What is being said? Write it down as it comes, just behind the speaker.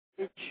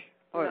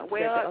Or no,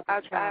 well,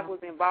 I was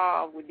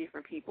involved with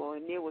different people,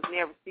 and it was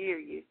never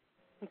serious.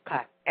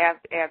 Okay.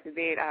 After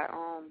that,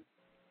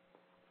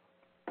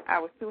 I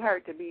was too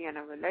hurt to be in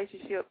a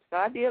relationship, so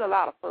I did a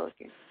lot of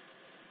fucking.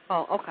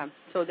 Oh, okay.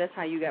 So that's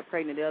how you got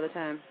pregnant the other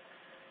time?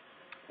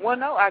 Well,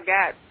 no, I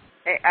got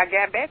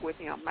back with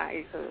him, my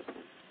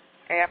ex-husband,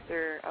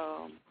 after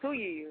 2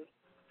 years.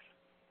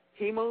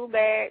 He moved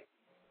back.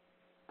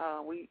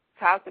 We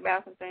talked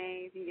about some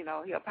things. He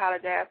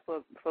apologized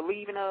for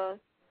leaving us.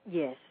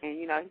 Yes. And,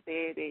 he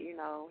said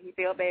that, he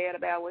felt bad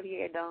about what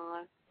he had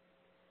done.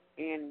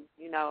 And,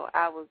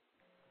 I was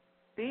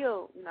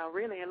still,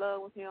 really in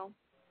love with him.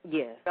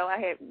 Yes. So I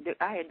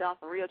had done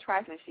some real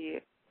trifling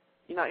shit,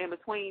 in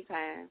between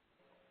time.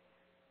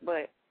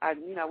 But,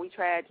 we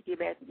tried to get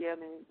back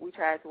together, and we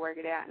tried to work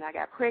it out, and I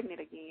got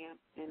pregnant again.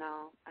 And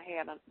I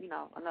had,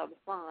 another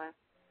son.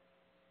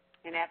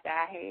 And after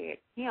I had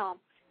him,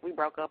 we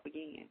broke up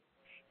again.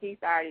 He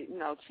started,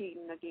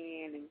 cheating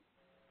again and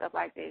stuff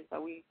like that.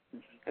 So we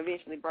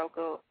eventually broke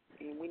up,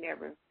 and we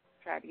never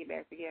tried to get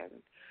back together.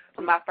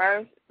 But my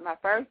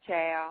first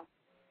child,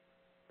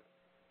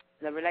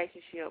 the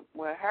relationship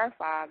with her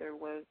father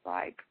was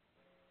like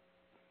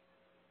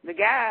the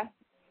guy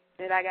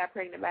that I got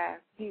pregnant by.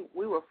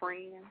 We were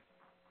friends,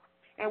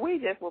 and we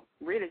just were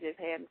really just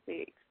having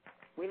sex.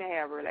 We didn't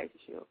have a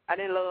relationship. I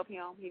didn't love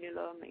him. He didn't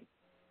love me.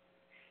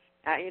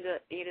 I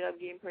ended up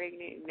getting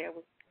pregnant, and that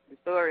was the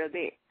story of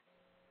that.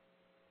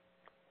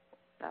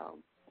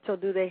 So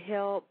do they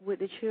help with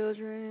the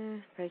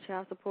children, pay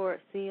child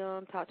support, see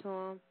them, talk to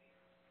them?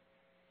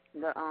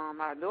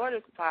 My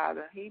daughter's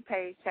father, he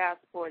pays child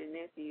support, and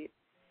that's it.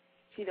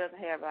 She doesn't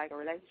have like a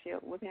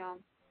relationship with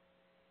him.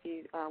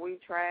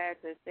 We've tried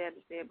to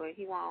establish that, but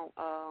he won't.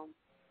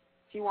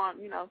 She wants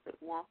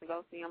to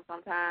go see him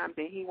sometimes,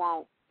 and he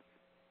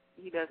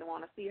doesn't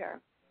want to see her.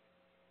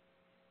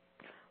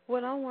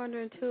 Well, I'm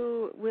wondering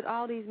too, with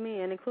all these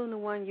men, including the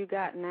one you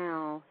got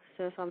now,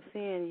 since I'm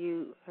seeing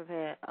you have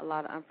had a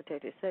lot of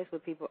unprotected sex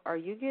with people, are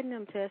you getting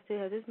them tested?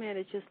 Has this man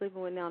that you're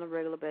sleeping with now on a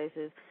regular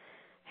basis,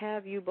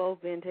 have you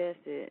both been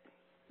tested?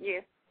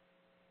 Yes.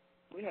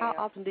 We have. How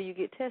often do you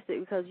get tested?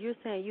 Because you're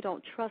saying you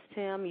don't trust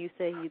him. You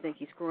say you think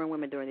he's screwing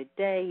women during the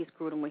day. He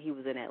screwed them when he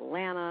was in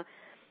Atlanta.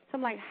 So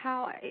I'm like,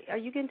 how are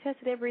you getting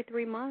tested every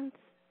 3 months?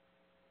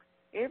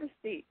 Every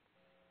 6.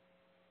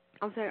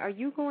 I'm saying, are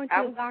you going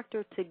to a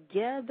doctor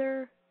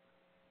together?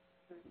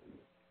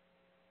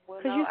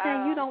 Because you're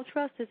saying you don't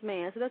trust this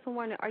man. So that's what I'm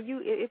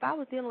wondering. If I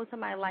was dealing with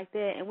somebody like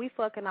that and we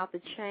fucking off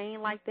the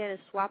chain like that and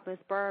swapping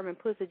sperm and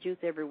pussy juice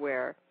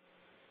everywhere,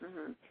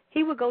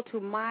 he would go to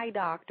my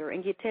doctor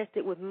and get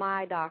tested with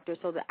my doctor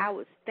so that I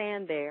would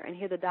stand there and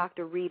hear the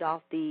doctor read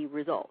off the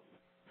results.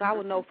 So I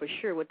would know for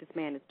sure what this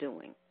man is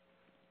doing.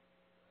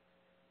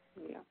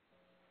 Yeah.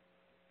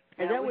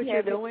 Is that what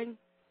you're doing?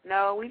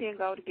 No, we didn't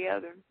go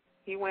together.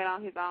 He went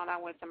on his own. I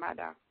went to my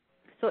doctor.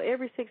 So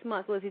every 6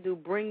 months, what does he do,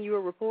 bring you a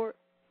report?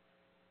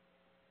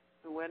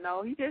 Well,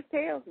 no, he just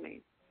tells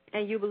me.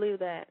 And you believe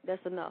that?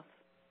 That's enough?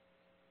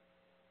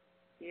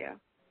 Yeah.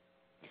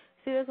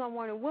 See, that's what I'm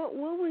wondering. What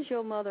was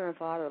your mother and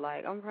father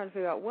like? I'm trying to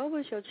figure out, what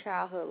was your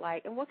childhood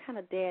like, and what kind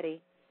of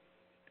daddy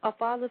or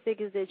father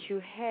figures that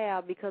you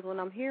have? Because when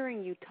I'm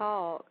hearing you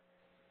talk,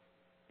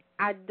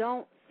 I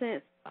don't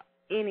sense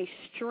any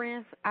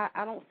strength.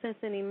 I don't sense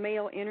any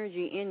male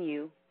energy in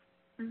you.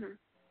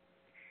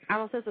 I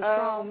don't sense a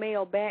strong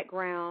male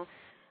background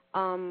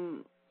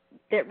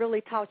that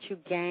really taught you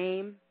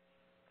game.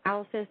 I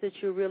don't sense that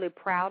you're really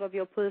proud of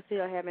your pussy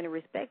or have any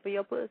respect for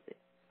your pussy.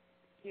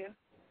 Yeah.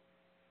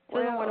 So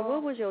I wonder,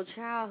 what was your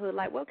childhood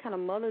like? What kind of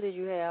mother did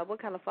you have?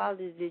 What kind of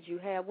father did you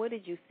have? What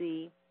did you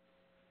see?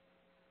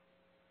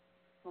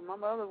 Well, my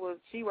mother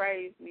she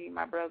raised me,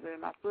 my brother,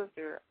 and my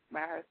sister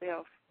by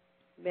herself.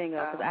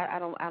 Bingo, because I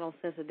don't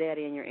sense a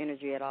daddy in your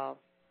energy at all.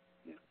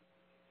 Yeah.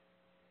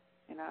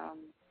 And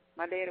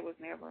my daddy was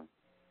never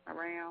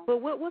around.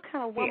 But what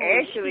kind of woman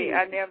was she?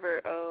 I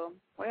never,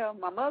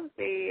 my mother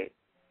said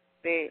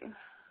that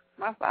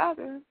my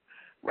father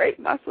raped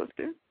my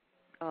sister.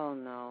 Oh,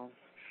 no.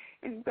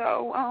 And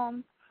so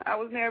I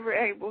was never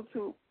able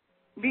to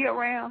be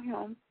around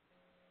him.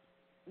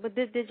 But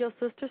did your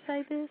sister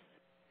say this?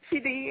 She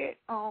did.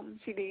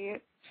 She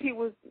did. She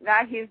was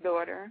not his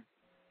daughter.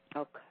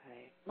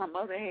 Okay. My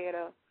mother had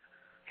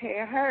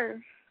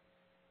her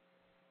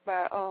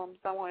by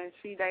someone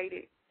she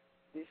dated.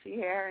 And she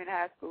had her in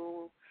high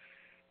school.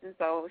 And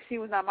so she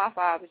was not my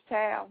father's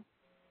child.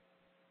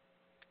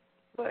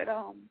 But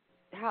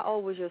how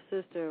old was your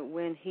sister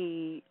when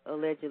he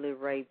allegedly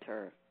raped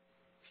her?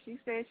 She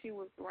said she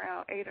was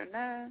around 8 or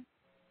 9.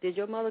 Did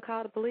your mother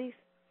call the police?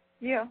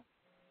 Yeah.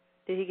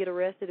 Did he get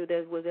arrested,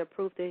 or was there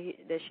proof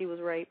that she was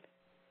raped?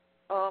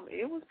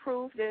 It was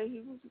proof that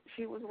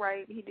she was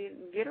raped. He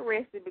didn't get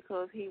arrested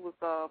because he was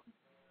a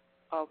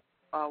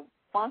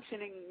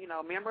functioning,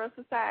 member of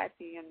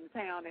society in the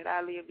town that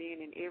I lived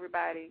in, and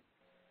everybody,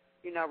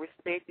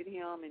 respected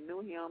him and knew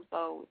him.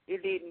 So he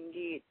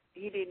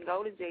didn't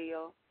go to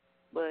jail,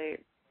 but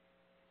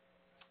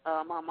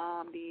my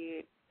mom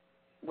did.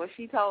 Well,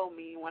 she told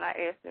me when I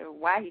asked her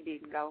why he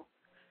didn't go.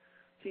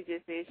 She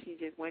just said she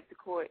just went to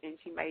court and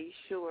she made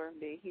sure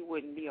that he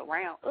wouldn't be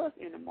around us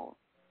anymore.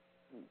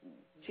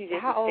 She just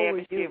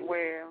established it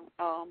where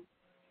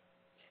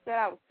she said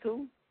I was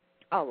 2.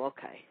 Oh,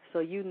 okay. So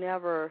you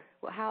never.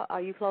 How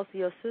are you close to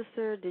your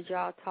sister? Did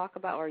y'all talk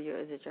about, or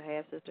is it your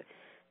half sister?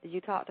 Did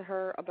you talk to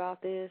her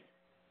about this?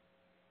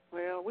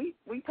 Well, we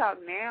talk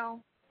now,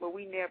 but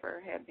we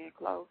never have been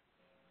close.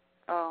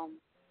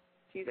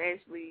 She's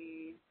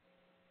actually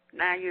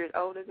 9 years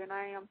older than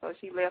I am, so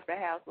she left the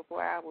house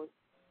before I was,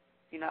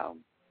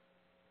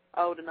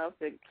 old enough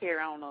to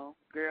carry on a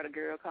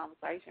girl-to-girl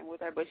conversation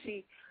with her. But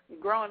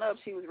growing up,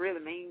 she was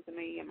really mean to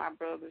me and my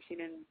brother. She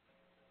didn't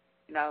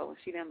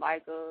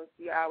like us.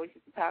 She always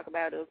used to talk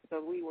about us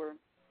because we were,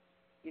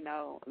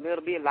 a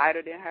little bit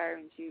lighter than her,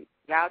 and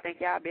y'all think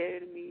y'all better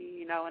than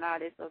me, and all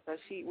that stuff. So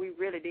we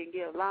really didn't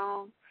get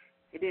along.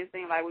 It didn't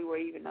seem like we were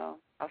even a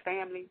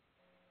family.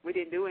 We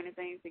didn't do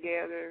anything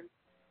together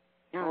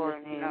or,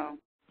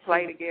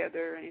 play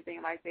together or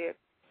anything like that.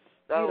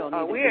 So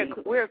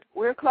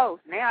we're close.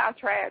 Now I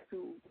tried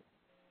to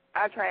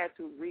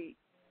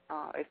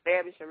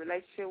establish a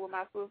relationship with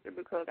my sister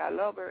because I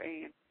love her,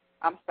 and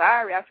I'm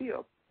sorry. I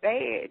feel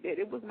bad that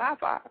it was my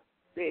fault.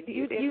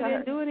 You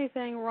didn't do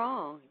anything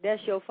wrong.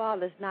 That's your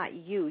father. It's not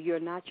you. You're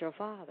not your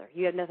father.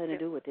 You have nothing to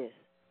do with this.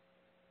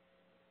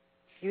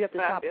 You have to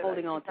stop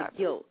holding on to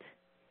guilt.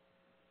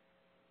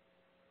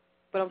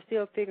 But I'm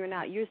still figuring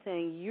out. You're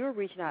saying you're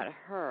reaching out to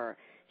her.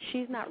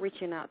 She's not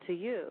reaching out to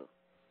you.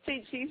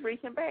 She's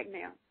reaching back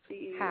now.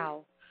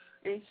 How?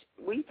 And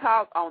we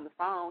talk on the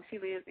phone. She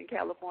lives in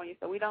California,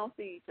 so we don't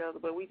see each other,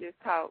 but we just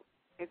talk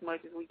as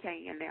much as we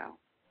can now.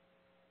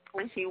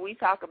 And we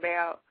talk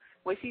about.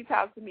 When she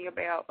talks to me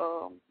about,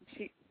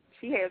 she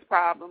has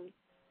problems,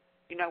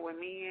 with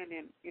men,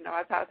 and,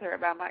 I talked to her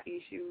about my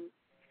issues,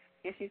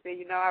 and she said,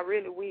 I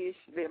really wish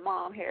that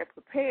Mom had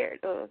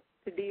prepared us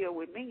to deal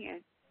with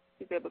men.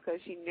 She said, because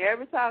she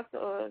never talked to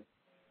us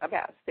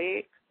about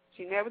sex.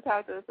 She never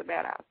talked to us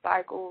about our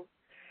cycles.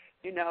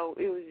 It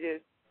was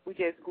just, we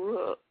just grew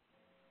up.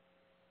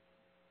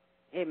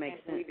 It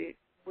makes sense.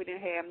 We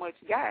didn't have much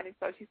guidance.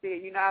 So she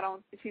said,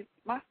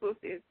 my sister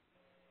is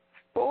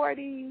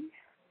 41,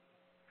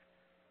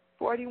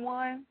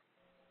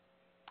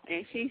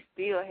 and she's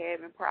still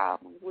having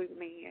problems with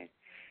men.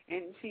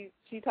 And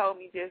she told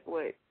me just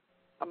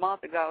a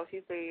month ago.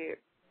 She said,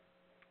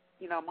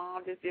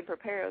 Mom just didn't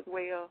prepare us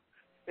well.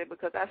 She said,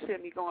 because I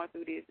shouldn't be going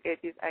through this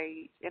at this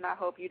age, and I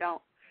hope you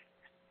don't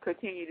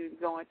continue to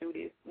be going through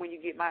this when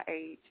you get my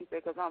age. She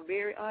said, because I'm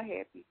very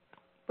unhappy.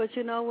 But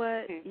you know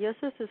what? Your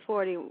sister's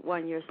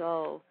 41 years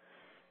old,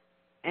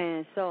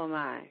 and so am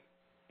I.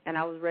 And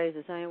I was raised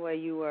the same way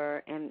you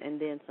were, and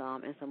then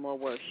some, and some more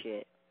worse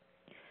shit.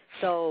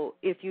 So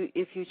if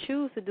you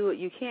choose to do it,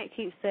 you can't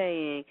keep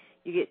saying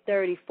you get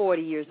 30, 40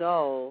 years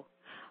old.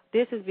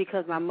 This is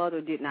because my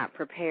mother did not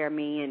prepare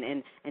me,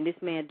 and this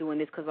man doing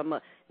this because I'm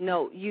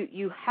no.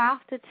 You have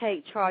to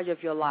take charge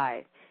of your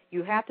life.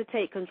 You have to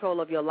take control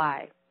of your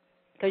life.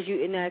 Because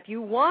if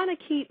you want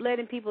to keep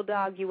letting people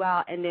dog you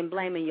out and then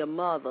blaming your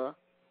mother,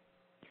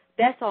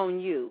 that's on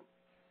you.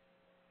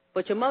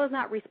 But your mother's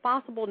not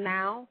responsible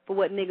now for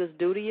what niggas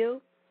do to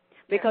you.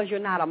 Because you're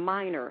not a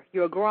minor.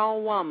 You're a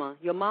grown woman.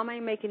 Your mama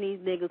ain't making these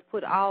niggas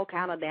put all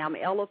kind of damn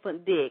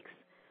elephant dicks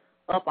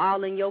up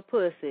all in your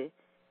pussy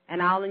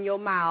and all in your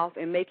mouth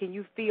and making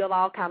you feel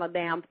all kind of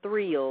damn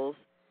thrills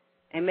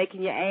and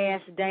making your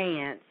ass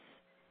dance,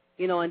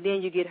 and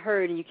then you get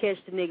hurt and you catch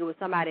the nigga with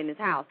somebody in his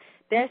house.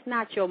 That's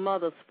not your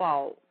mother's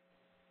fault.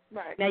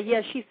 Right. Now,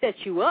 yes, she set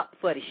you up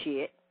for the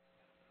shit,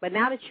 but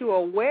now that you're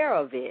aware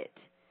of it,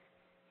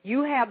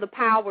 you have the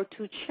power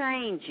to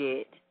change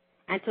it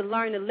and to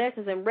learn the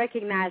lessons and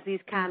recognize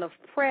these kind of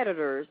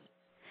predators,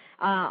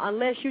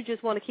 unless you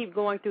just want to keep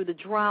going through the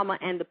drama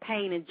and the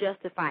pain and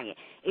justifying it.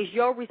 It's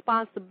your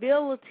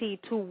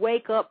responsibility to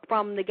wake up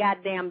from the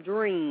goddamn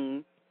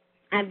dream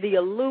and the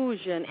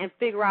illusion and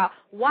figure out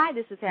why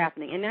this is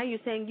happening. And now you're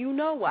saying you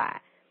know why.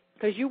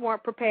 Because you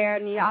weren't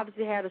prepared, and you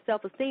obviously had a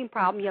self-esteem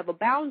problem, you have a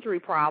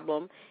boundary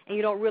problem, and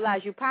you don't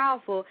realize you're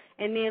powerful,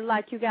 and then,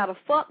 you got a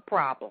fuck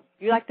problem.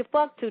 You like to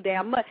fuck too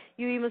damn much.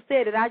 You even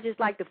said that I just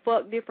like to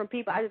fuck different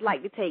people. I just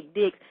like to take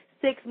dicks.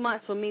 6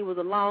 months for me was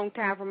a long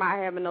time for my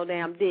having no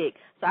damn dick.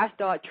 So I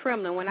started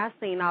trembling when I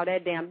seen all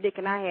that damn dick,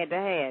 and I had to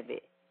have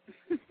it.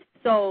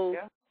 So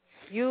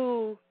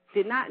you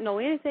did not know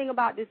anything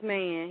about this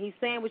man. He's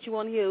saying what you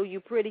want to hear.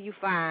 You pretty, you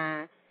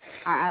fine.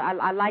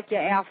 I like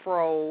your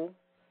afro.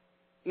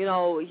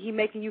 He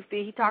making you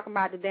feel, he talking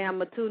about the damn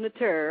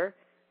Matuna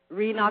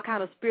reading all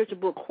kind of spiritual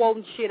book,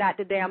 quoting shit out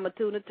the damn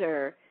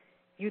Matuna.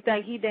 You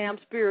think he damn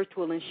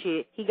spiritual and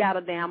shit. He got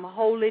a damn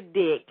holy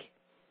dick.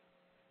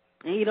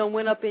 And he done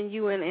went up in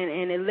you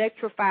and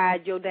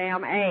electrified your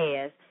damn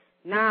ass.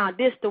 Nah,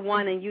 this the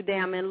one and you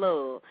damn in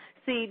love.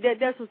 See, that's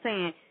what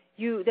I'm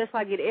saying. That's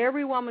why I get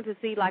every woman to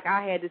see like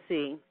I had to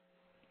see.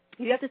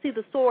 You have to see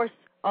the source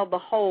of the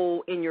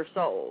hole in your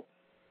soul.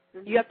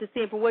 You have to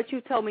see, from what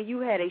you told me, you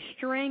had a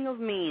string of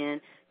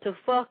men to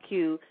fuck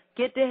you,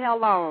 get the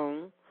hell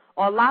on,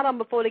 or a lot of them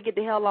before they get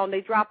the hell on,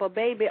 they drop a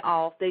baby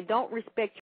off, they don't respect